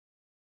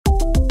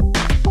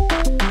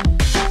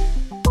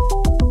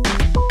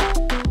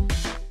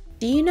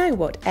Do you know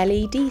what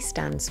LED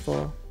stands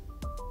for?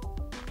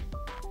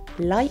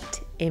 Light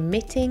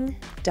emitting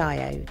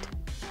diode.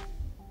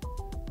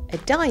 A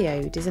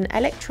diode is an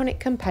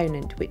electronic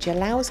component which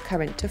allows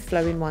current to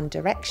flow in one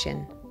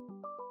direction.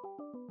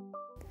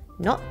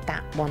 Not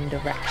that one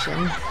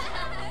direction.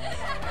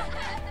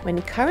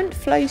 When current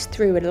flows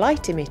through a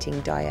light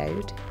emitting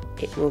diode,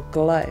 it will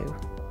glow.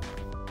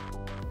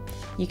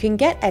 You can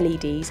get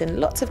LEDs in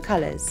lots of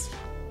colours: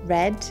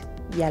 red,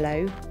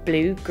 yellow,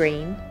 blue,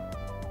 green.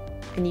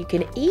 And you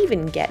can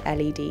even get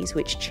LEDs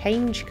which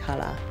change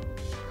colour.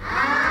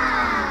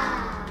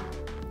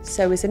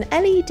 So is an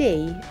LED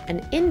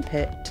an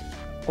input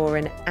or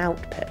an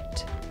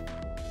output?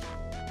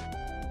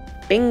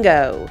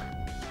 Bingo!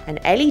 An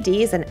LED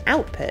is an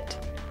output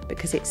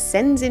because it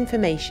sends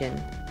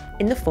information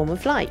in the form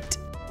of light.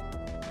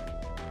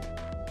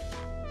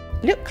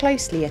 Look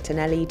closely at an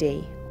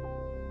LED.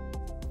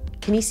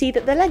 Can you see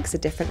that the legs are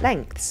different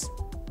lengths?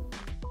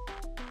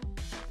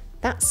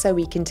 That's so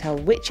we can tell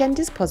which end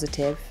is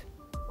positive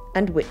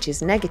and which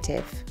is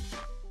negative.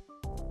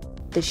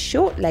 The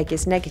short leg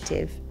is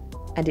negative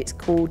and it's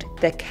called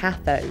the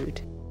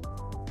cathode.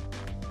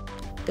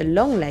 The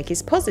long leg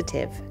is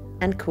positive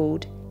and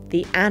called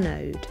the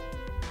anode.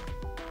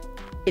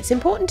 It's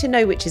important to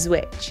know which is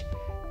which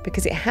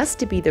because it has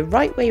to be the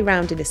right way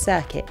round in a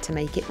circuit to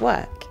make it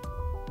work.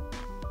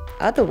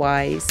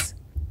 Otherwise,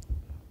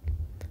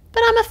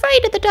 but I'm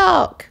afraid of the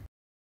dark.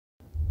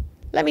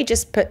 Let me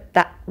just put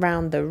that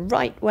round the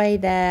right way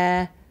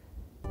there.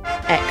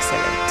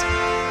 Excellent.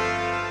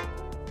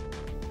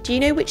 Do you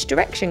know which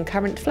direction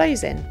current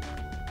flows in?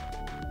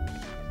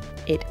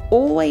 It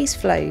always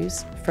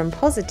flows from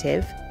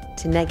positive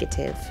to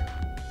negative.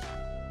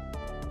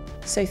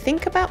 So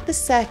think about the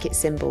circuit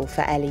symbol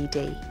for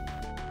LED.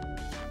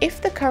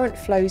 If the current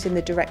flows in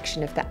the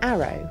direction of the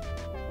arrow,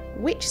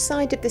 which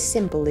side of the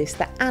symbol is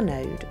the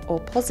anode or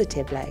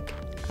positive leg,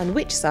 and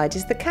which side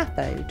is the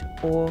cathode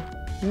or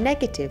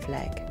negative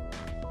leg?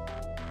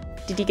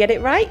 Did you get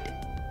it right?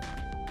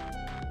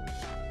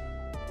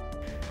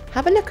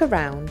 Have a look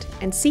around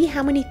and see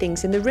how many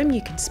things in the room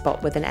you can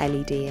spot with an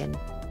LED in.